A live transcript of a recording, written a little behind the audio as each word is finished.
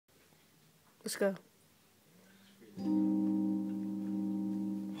Let's go.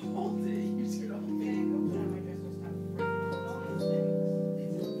 Hold it. You see the whole thing.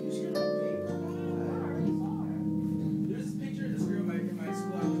 There's this picture of this girl in my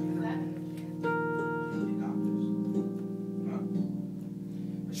school. I was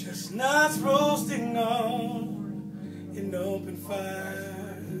in Chestnuts roasting on an open fire.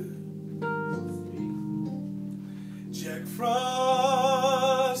 Jack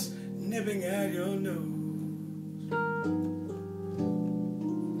Frost nipping at your nose.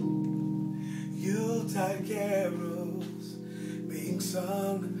 Yuletide carols being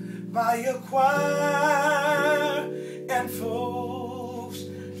sung by your choir, and folks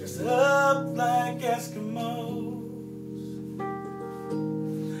dressed up like Eskimos.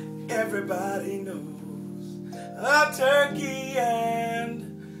 Everybody knows a turkey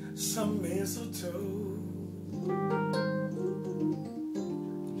and some mistletoe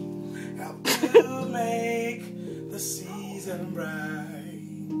help to make the season bright.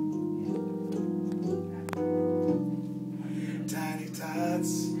 Tiny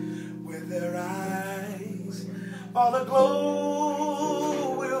tots with their eyes all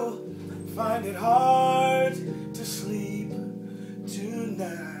aglow will find it hard to sleep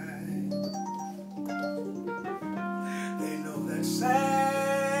tonight. They know that Santa's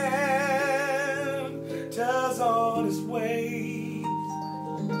on his way.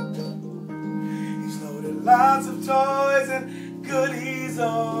 He's loaded lots of toys and goodies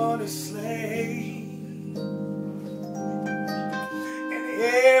on his sleigh.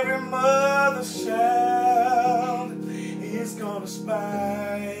 Every mother's child is gonna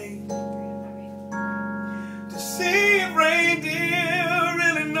spy to see if reindeer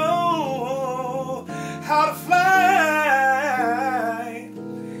really know how to fly.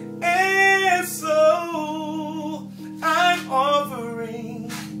 And so I'm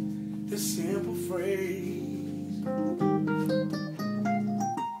offering this simple phrase: